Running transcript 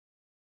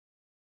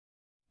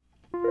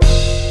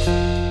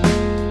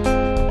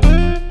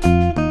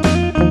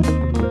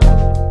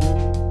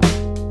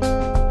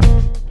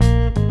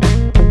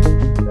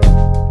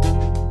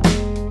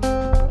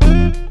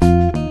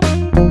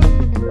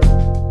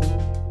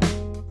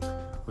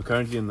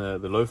currently in the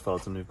low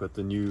felt, and we've got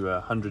the new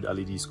 100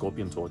 LED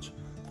scorpion torch.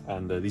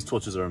 And these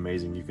torches are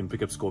amazing. You can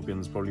pick up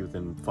scorpions probably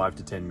within 5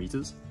 to 10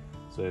 meters.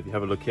 So if you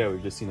have a look here,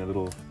 we've just seen a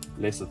little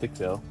lesser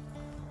thicktail.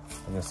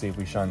 And let's see if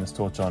we shine this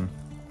torch on,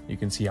 you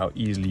can see how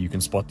easily you can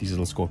spot these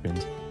little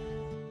scorpions.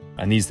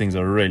 And these things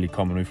are really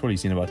common. We've probably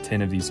seen about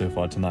 10 of these so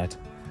far tonight.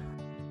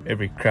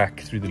 Every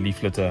crack through the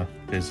leaf litter,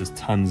 there's just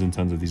tons and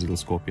tons of these little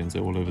scorpions.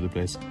 They're all over the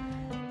place.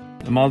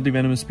 A mildly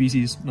venomous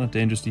species, not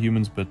dangerous to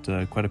humans,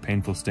 but quite a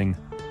painful sting.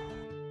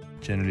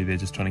 Generally, they're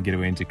just trying to get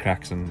away into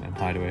cracks and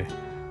hide away.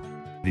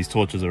 These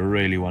torches are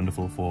really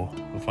wonderful for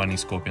finding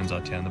scorpions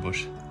out here in the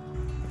bush.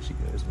 Actually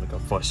goes and look how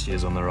fast she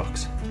is on the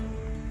rocks.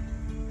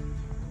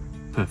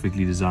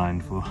 Perfectly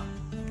designed for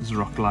this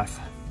rock life.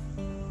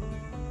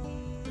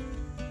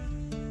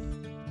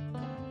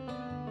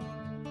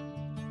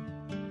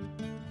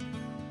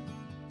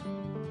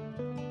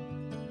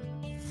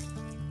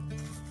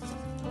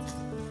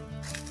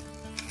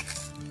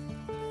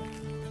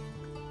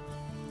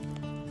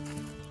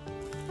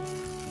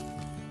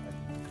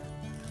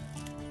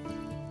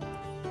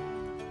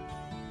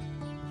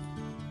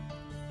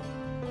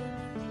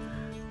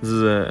 This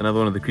is another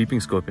one of the creeping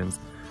scorpions.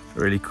 A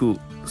really cool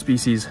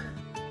species,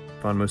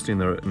 found mostly in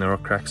the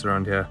rock cracks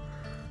around here.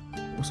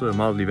 Also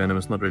mildly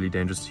venomous, not really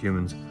dangerous to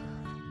humans.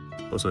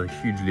 Also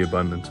hugely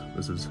abundant.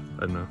 This is,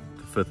 I don't know,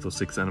 the 5th or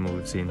 6th animal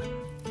we've seen.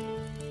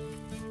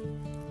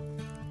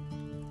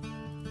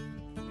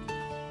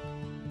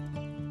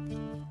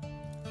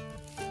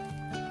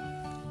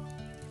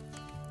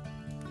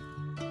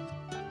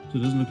 So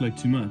it doesn't look like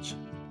too much.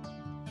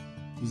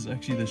 This is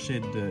actually the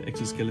shed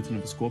exoskeleton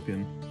of a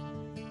scorpion.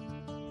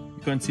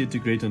 You can't see it too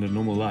great under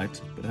normal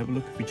light, but have a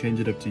look if we change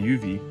it up to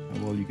UV,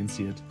 how well you can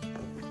see it.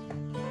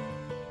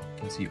 You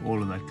can see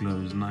all of that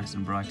glows nice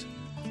and bright,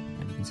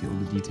 and you can see all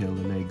the detail,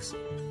 the legs,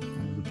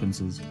 the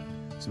pincers.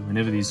 So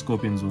whenever these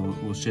scorpions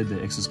will shed their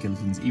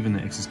exoskeletons, even the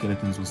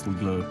exoskeletons will still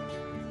glow,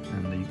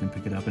 and you can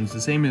pick it up. And it's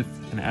the same if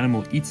an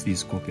animal eats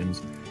these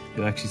scorpions.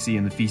 You'll actually see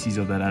in the feces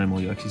of that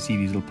animal, you'll actually see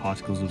these little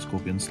particles of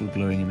scorpions still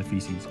glowing in the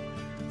feces.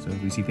 So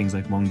if we see things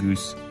like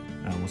mongoose,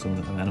 or some of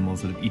the other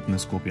animals that have eaten a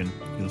scorpion,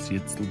 you'll see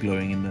it still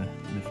glowing in the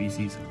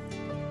feces.